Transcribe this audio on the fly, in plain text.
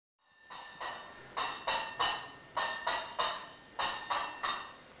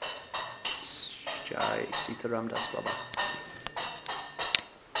Jai Sita Das Baba.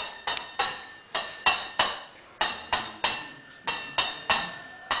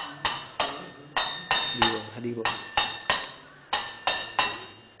 Haribo.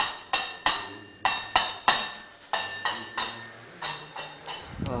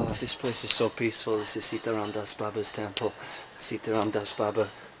 Oh, this place is so peaceful. This is Sita Das Baba's temple. Sita Das Baba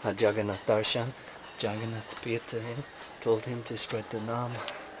had Jagannath Darshan. Jagannath appeared to him, told him to spread the Naam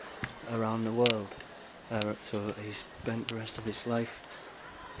around the world. So he spent the rest of his life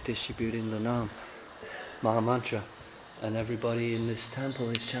distributing the Naam, Maha Mantra, and everybody in this temple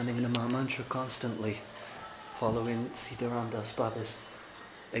is chanting the Maha Mantra constantly, following Sita Das Baba's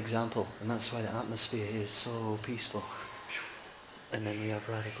example, and that's why the atmosphere here is so peaceful. And then we have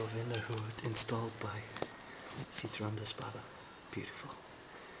Radha Govinda, who was installed by Sita Das Baba. Beautiful.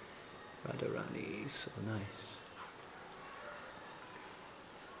 Radha Rani, so nice.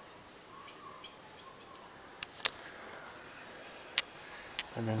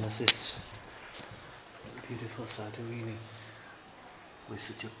 And then there's this beautiful Sadhuini with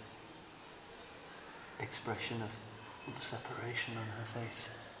such a expression of separation on her face.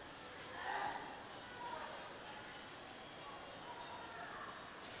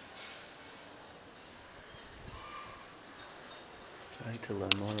 Try to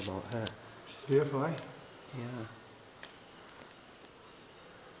learn more about her. She's beautiful, eh? Yeah.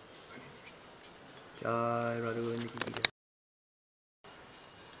 Jai Radha Govinda ki jai.